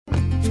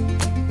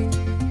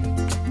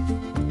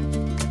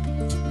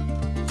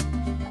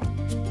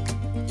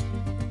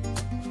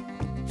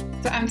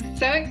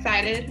So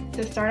excited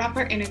to start off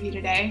our interview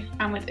today.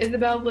 I'm with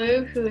Isabel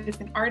Lu, who is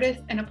an artist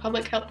and a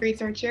public health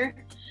researcher.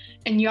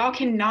 And y'all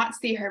cannot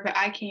see her, but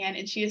I can,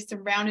 and she is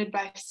surrounded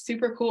by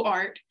super cool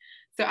art.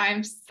 So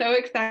I'm so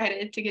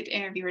excited to get to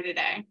interview her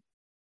today.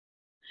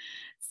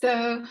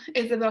 So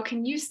Isabel,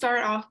 can you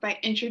start off by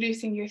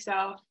introducing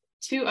yourself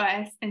to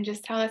us and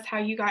just tell us how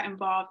you got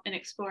involved in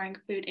exploring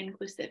food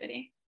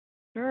inclusivity?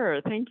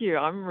 Sure, thank you.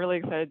 I'm really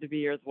excited to be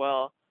here as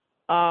well.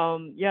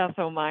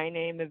 So my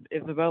name is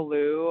Isabel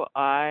Lu.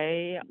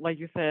 I, like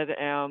you said,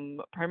 am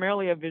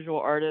primarily a visual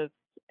artist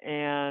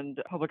and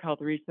public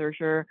health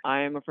researcher. I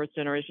am a first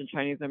generation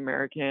Chinese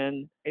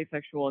American,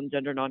 asexual and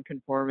gender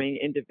nonconforming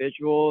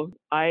individual.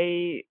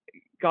 I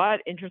got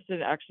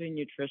interested actually in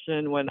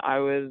nutrition when I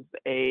was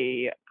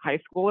a high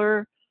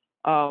schooler.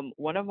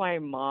 One of my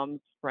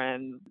mom's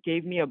friends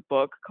gave me a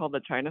book called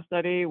The China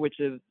Study, which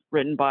is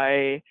written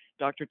by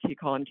Dr. T.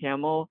 Colin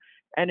Campbell,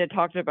 and it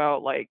talked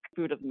about like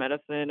food as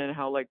medicine and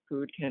how like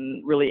food can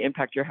really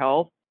impact your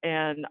health.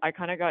 And I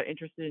kind of got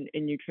interested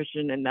in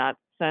nutrition in that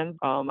sense.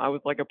 I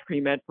was like a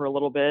pre-med for a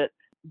little bit,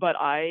 but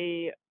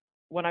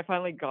when I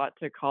finally got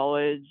to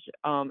college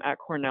at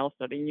Cornell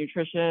studying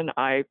nutrition,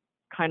 I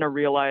kind of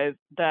realized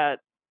that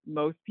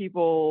most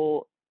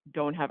people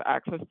don't have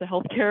access to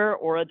healthcare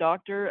or a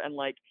doctor. And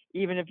like,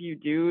 even if you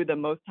do, the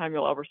most time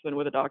you'll ever spend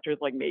with a doctor is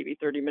like maybe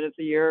 30 minutes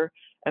a year.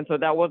 And so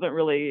that wasn't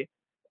really,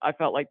 I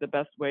felt like the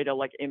best way to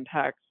like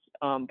impact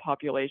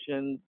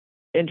populations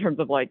in terms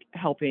of like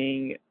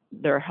helping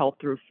their health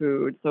through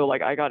food. So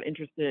like I got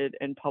interested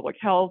in public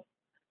health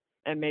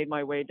and made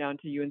my way down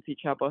to UNC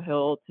Chapel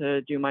Hill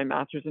to do my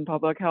master's in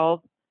public health.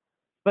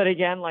 But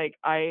again, like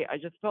I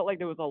just felt like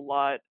there was a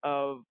lot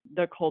of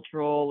the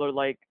cultural or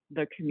like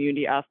the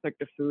community aspect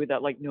of food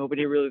that like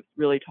nobody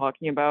really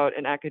talking about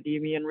in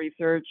academia and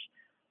research.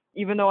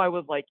 Even though I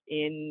was like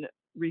in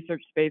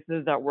research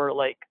spaces that were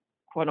like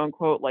quote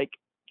unquote like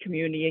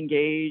community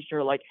engaged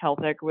or like health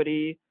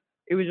equity,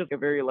 it was just a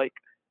very like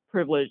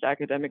privileged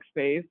academic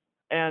space.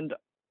 And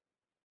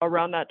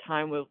around that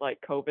time was like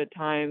COVID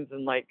times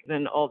and like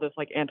then all this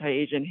like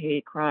anti-Asian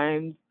hate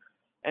crimes,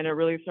 and it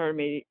really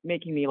started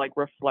making me like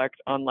reflect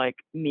on like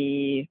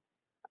me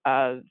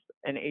as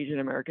an Asian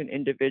American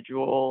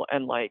individual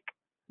and like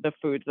the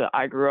foods that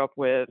I grew up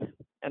with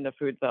and the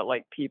foods that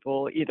like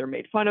people either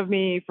made fun of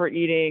me for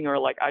eating or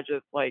like I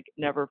just like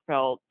never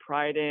felt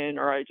pride in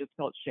or I just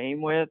felt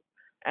shame with.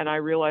 And I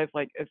realized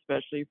like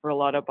especially for a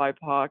lot of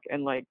BIPOC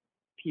and like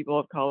people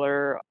of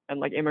color and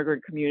like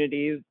immigrant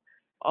communities,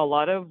 a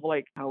lot of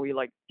like how we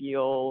like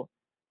feel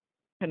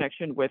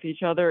connection with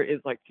each other is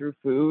like through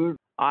food.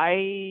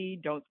 I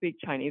don't speak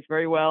Chinese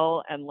very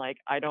well and like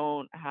I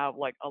don't have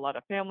like a lot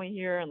of family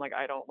here and like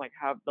I don't like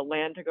have the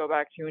land to go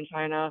back to in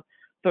China.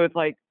 So it's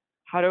like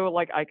how do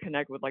like I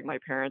connect with like my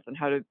parents and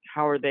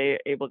how are they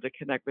able to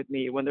connect with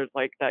me when there's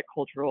like that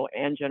cultural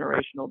and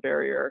generational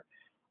barrier.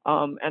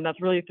 And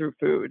that's really through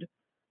food.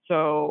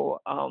 So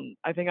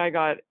I think I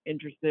got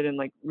interested in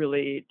like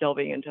really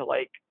delving into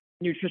like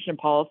nutrition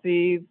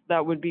policies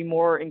that would be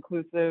more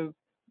inclusive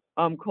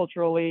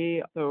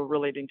culturally, so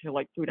relating to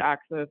like food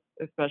access,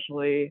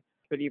 especially,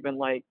 but even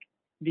like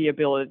the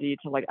ability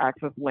to like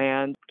access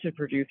land to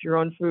produce your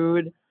own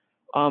food,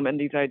 and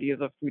these ideas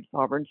of food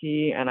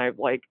sovereignty. And I've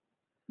like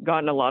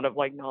gotten a lot of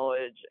like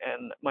knowledge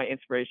and my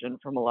inspiration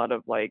from a lot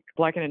of like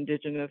Black and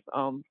Indigenous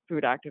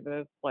food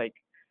activists like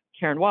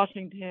Karen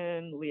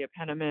Washington, Leah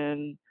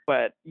Penniman.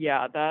 But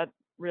yeah, that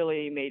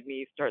really made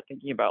me start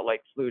thinking about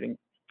like food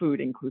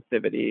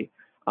inclusivity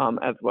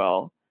as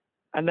well.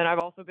 And then I've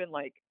also been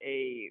like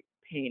a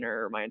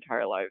painter my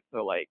entire life.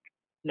 So like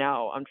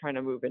now I'm trying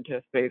to move into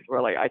a space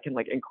where like I can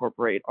like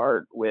incorporate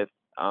art with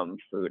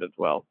food as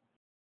well.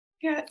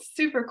 Yeah, it's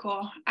super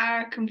cool.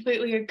 I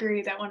completely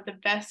agree that one of the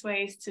best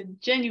ways to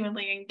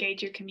genuinely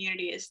engage your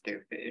community is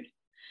through food.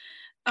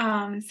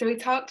 So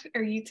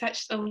you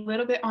touched a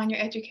little bit on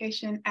your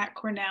education at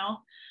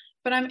Cornell,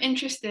 but I'm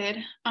interested,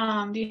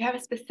 do you have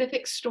a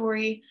specific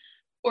story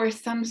or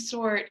some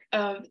sort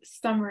of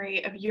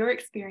summary of your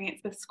experience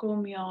with school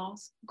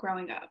meals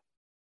growing up?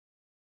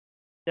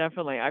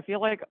 Definitely. I feel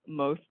like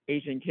most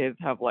Asian kids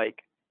have like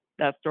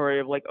that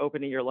story of like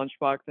opening your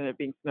lunchbox and it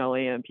being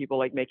smelly and people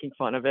like making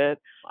fun of it.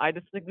 I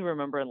distinctly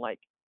remember in like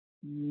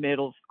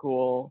middle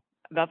school,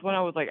 that's when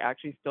I was like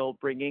actually still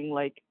bringing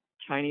like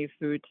Chinese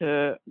food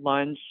to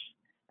lunch.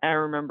 And I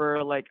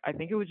remember like I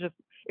think it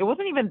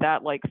wasn't even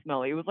that like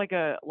smelly. It was like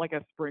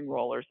a spring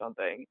roll or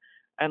something.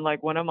 And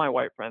like one of my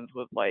white friends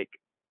was like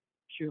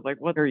she was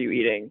like, "What are you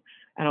eating?"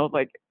 And I was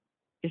like,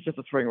 "It's just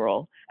a spring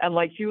roll." And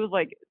like she was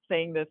like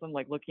saying this and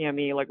like looking at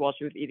me like while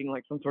she was eating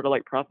like some sort of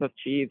like processed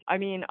cheese. I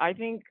mean, I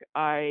think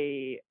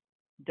I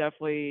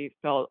definitely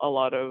felt a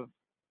lot of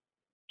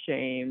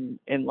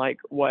shame in like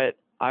what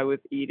I was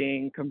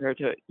eating compared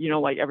to,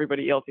 like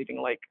everybody else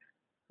eating like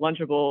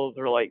Lunchables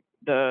or like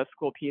the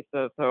school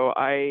pizza. So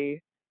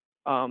I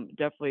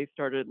definitely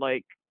started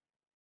like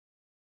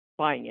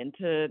buying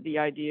into the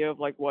idea of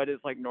like what is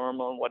like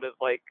normal and what is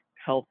like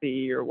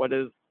healthy or what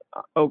is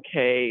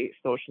okay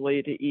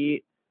socially to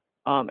eat.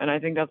 And I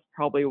think that's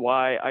probably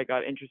why I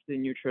got interested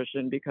in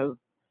nutrition because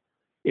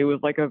it was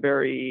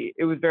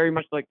very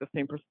much like the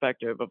same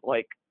perspective of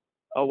like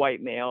a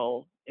white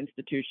male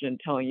institution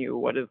telling you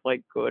what is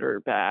like good or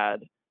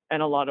bad.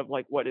 And a lot of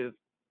like what is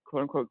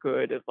quote unquote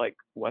good is like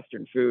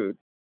Western food.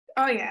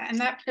 Oh, yeah. And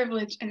that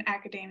privilege in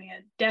academia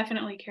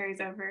definitely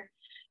carries over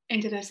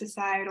into the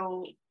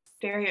societal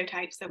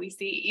stereotypes that we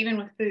see, even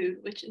with food,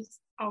 which is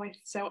always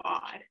so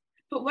odd.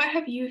 But what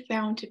have you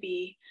found to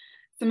be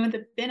some of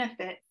the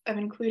benefits of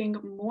including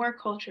more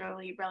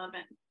culturally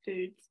relevant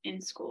foods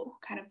in school,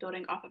 kind of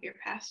building off of your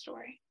past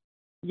story?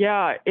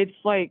 Yeah, it's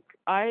like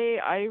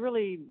I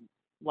really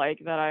like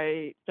that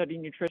I studied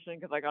nutrition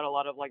because I got a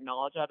lot of like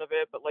knowledge out of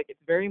it, but like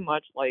it's very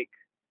much like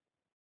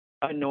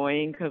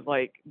annoying because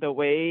like the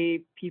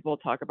way people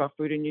talk about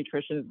food and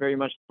nutrition is very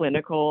much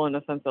clinical in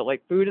the sense that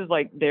like food is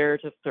like there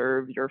to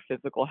serve your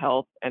physical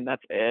health and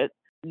that's it.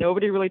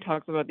 Nobody really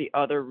talks about the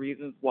other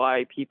reasons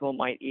why people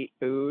might eat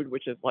food,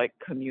 which is like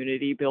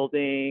community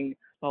building,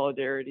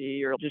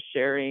 solidarity, or just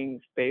sharing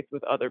space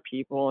with other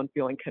people and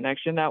feeling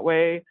connection that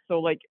way. So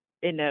like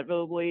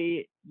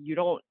inevitably you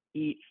don't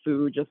eat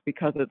food just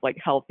because it's like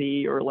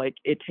healthy or like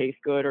it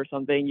tastes good or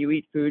something. You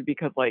eat food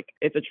because like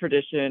it's a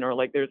tradition or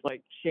like there's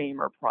like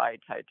shame or pride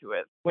tied to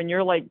it. When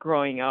you're like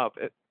growing up,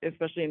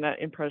 especially in that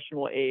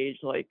impressionable age,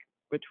 like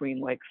between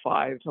like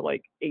 5 to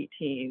like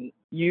 18,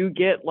 you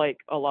get like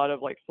a lot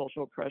of like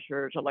social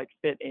pressure to like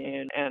fit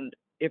in. And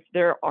if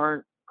there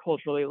aren't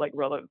culturally like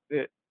relevant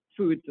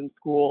foods in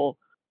school,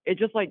 it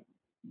just like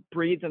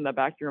breathes in the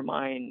back of your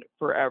mind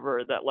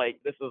forever that like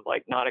this is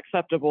like not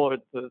acceptable or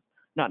this is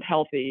not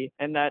healthy,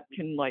 and that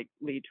can like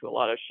lead to a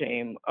lot of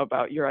shame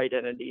about your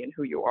identity and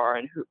who you are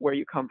and where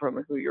you come from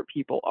and who your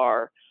people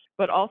are.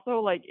 But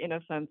also like in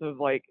a sense of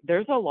like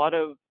there's a lot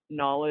of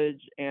knowledge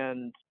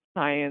and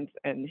science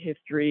and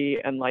history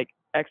and like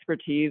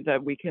expertise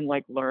that we can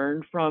like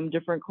learn from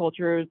different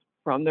cultures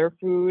from their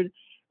food,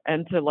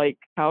 and to like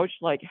couch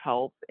like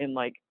health in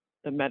like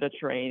the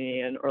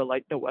Mediterranean or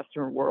like the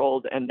Western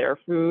world and their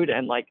food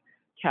and like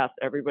cast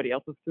everybody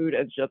else's food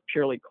as just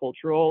purely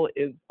cultural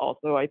is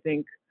also, I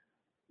think,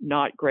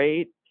 not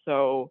great.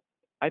 So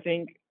I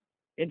think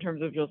in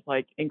terms of just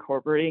like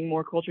incorporating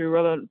more culturally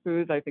relevant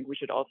foods, I think we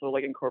should also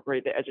like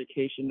incorporate the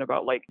education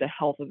about like the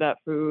health of that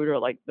food or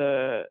like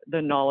the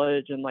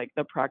knowledge and like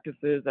the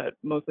practices that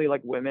mostly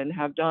like women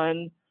have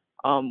done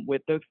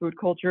with those food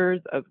cultures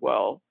as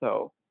well.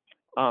 So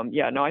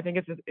yeah, no, I think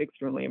it's just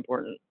extremely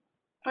important.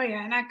 Oh,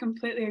 yeah, and I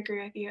completely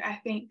agree with you. I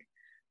think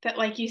that,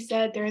 like you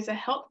said, there is a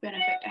health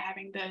benefit to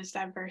having those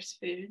diverse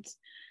foods.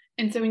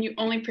 And so when you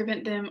only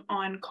prevent them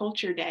on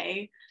Culture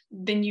Day,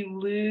 then you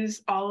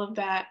lose all of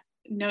that.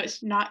 No,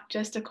 it's not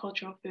just a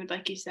cultural food,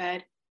 like you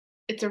said,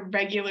 it's a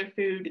regular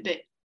food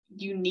that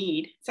you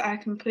need. So I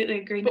completely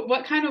agree. But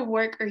what kind of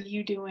work are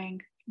you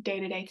doing day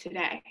to day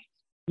today?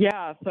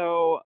 Yeah,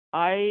 so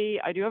I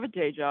do have a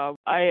day job.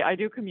 I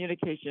do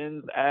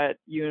communications at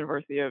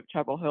University of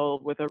Chapel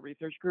Hill with a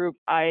research group.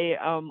 I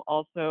am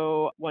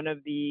also one of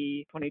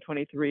the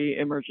 2023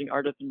 emerging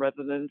artists in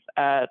residence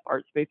at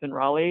Art Space in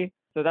Raleigh.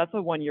 So that's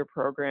a 1 year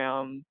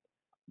program.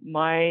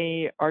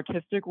 My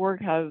artistic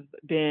work has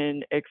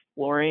been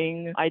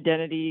exploring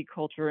identity,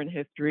 culture, and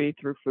history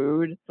through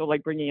food. So,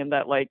 like bringing in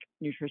that like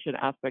nutrition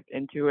aspect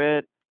into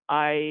it.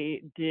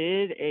 I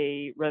did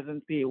a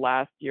residency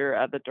last year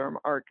at the Durham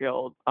Art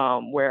Guild,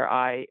 where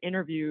I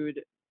interviewed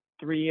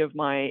 3 of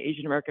my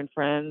Asian American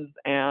friends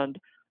and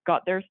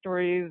got their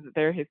stories,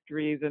 their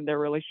histories, and their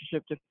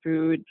relationship to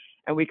food.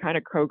 And we kind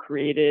of co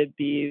created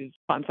these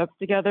concepts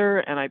together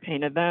and I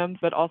painted them.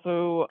 But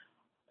also,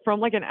 from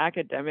like an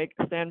academic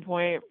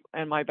standpoint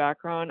and my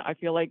background, I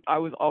feel like I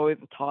was always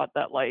taught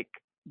that like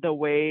the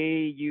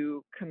way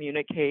you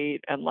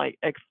communicate and like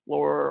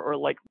explore or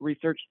like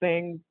research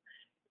things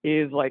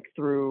is like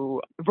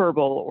through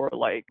verbal or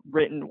like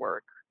written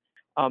work.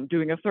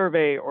 Doing a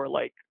survey or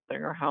like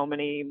or how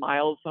many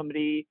miles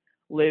somebody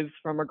lives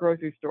from a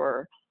grocery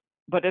store.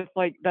 But it's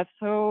like that's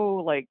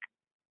so like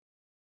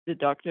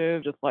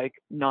deductive, just like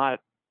not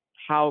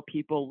how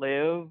people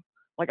live.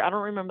 Like I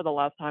don't remember the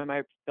last time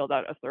I filled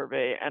out a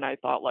survey and I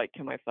thought like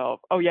to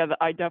myself, oh yeah,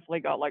 I definitely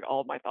got like all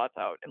of my thoughts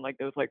out and like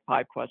there was like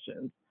 5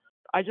 questions.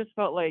 I just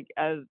felt like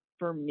as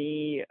for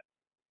me,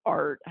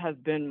 art has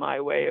been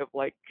my way of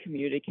like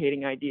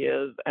communicating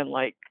ideas and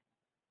like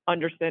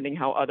understanding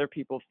how other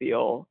people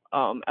feel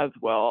as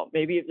well.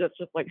 Maybe it's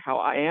just like how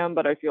I am,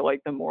 but I feel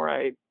like the more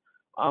I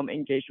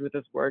engaged with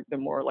this work, the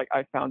more like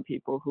I found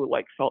people who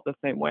like felt the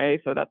same way.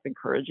 So that's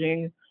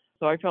encouraging.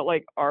 So I felt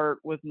like art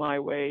was my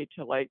way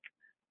to like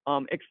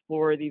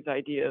explore these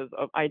ideas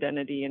of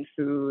identity and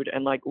food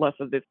and like less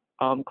of this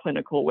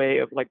clinical way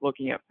of like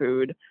looking at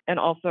food. And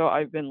also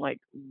I've been like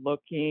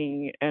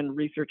looking and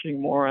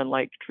researching more on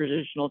like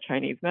traditional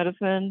Chinese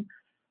medicine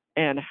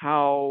and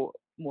how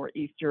more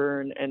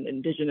Eastern and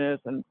Indigenous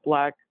and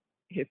Black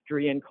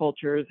history and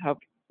cultures have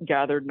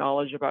gathered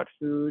knowledge about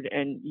food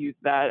and used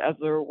that as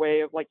their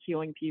way of like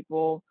healing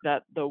people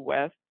that the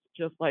West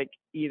just like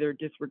either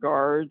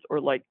disregards or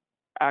like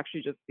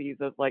actually just sees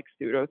as like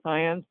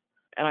pseudoscience.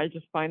 And I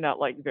just find that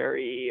like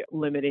very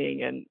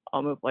limiting and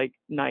almost like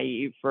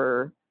naive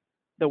for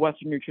the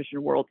Western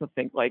nutrition world to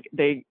think like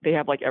they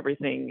have like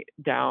everything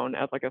down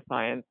as like a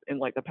science in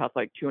like the past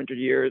like 200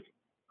 years,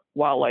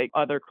 while like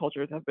other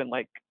cultures have been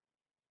like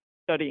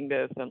studying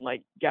this and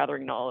like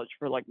gathering knowledge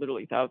for like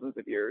literally thousands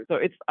of years. So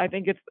I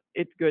think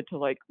it's good to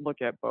like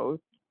look at both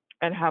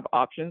and have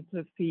options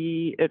to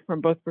see it from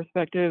both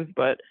perspectives.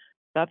 But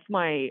that's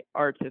my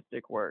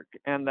artistic work.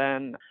 And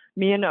then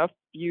me and a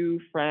few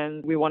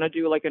friends, we want to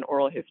do like an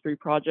oral history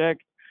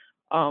project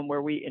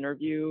where we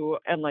interview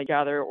and like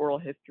gather oral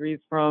histories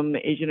from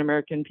Asian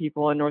American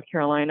people in North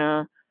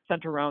Carolina,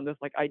 centered around this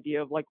like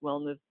idea of like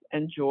wellness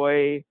and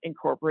joy,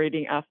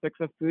 incorporating aspects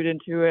of food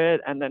into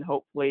it, and then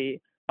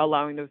hopefully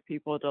allowing those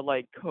people to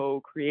like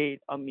co-create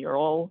a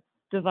mural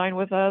design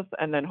with us,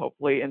 and then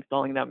hopefully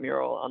installing that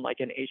mural on like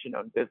an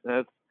Asian-owned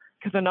business.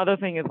 Because another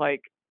thing is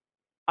like,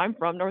 I'm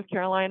from North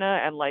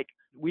Carolina, and like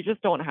we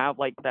just don't have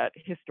like that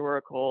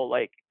historical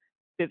like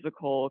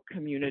physical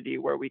community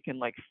where we can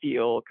like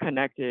feel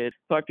connected.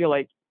 So I feel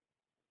like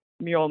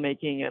mural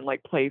making and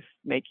like place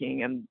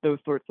making and those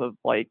sorts of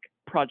like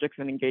projects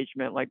and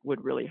engagement like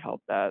would really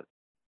help that.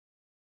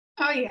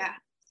 Oh yeah.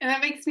 And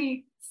that makes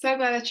me so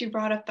glad that you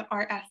brought up the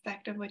art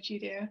aspect of what you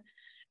do,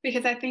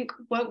 because I think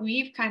what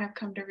we've kind of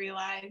come to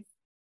realize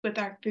with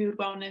our food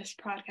wellness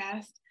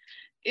podcast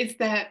is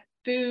that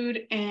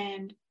food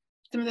and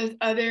some of those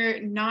other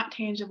not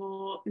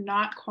tangible,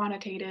 not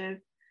quantitative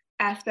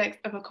aspects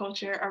of a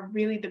culture are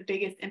really the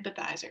biggest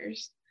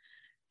empathizers.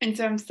 And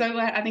so I'm so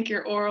glad. I think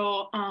your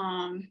oral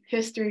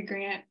history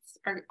grants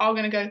are all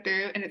going to go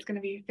through, and it's going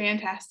to be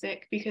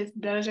fantastic, because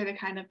those are the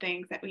kind of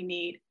things that we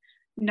need,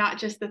 not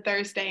just the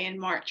Thursday in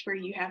March where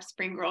you have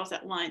spring rolls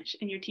at lunch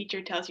and your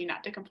teacher tells you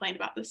not to complain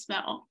about the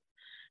smell.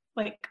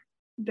 Like,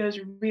 those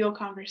real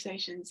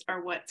conversations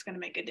are what's going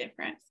to make a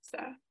difference. So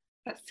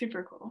that's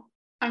super cool.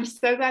 I'm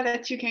so glad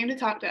that you came to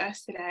talk to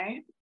us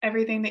today.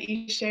 Everything that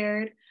you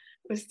shared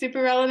was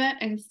super relevant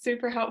and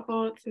super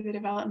helpful to the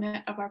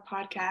development of our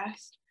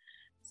podcast.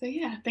 So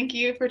yeah, thank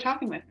you for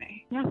talking with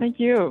me. Yeah, thank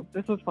you.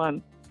 This was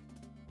fun.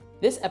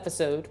 This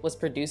episode was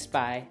produced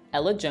by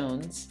Ella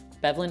Jones,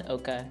 Bevelyn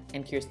Oka,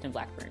 and Kirsten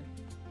Blackburn.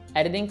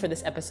 Editing for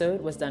this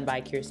episode was done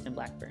by Kirsten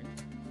Blackburn.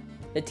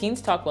 The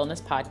Teens Talk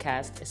Wellness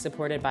podcast is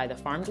supported by the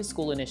Farm to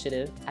School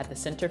Initiative at the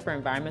Center for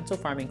Environmental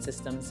Farming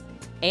Systems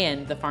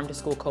and the Farm to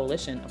School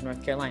Coalition of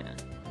North Carolina.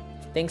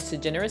 Thanks to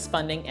generous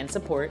funding and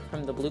support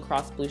from the Blue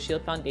Cross Blue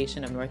Shield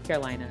Foundation of North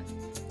Carolina,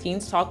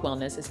 Teens Talk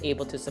Wellness is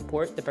able to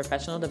support the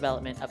professional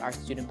development of our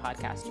student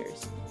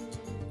podcasters.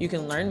 You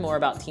can learn more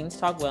about Teens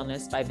Talk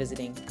Wellness by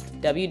visiting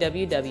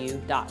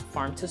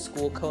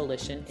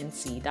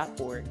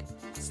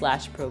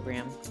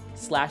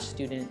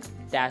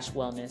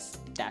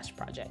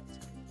www.farmtoschoolcoalitionnc.org/program/student-wellness-project.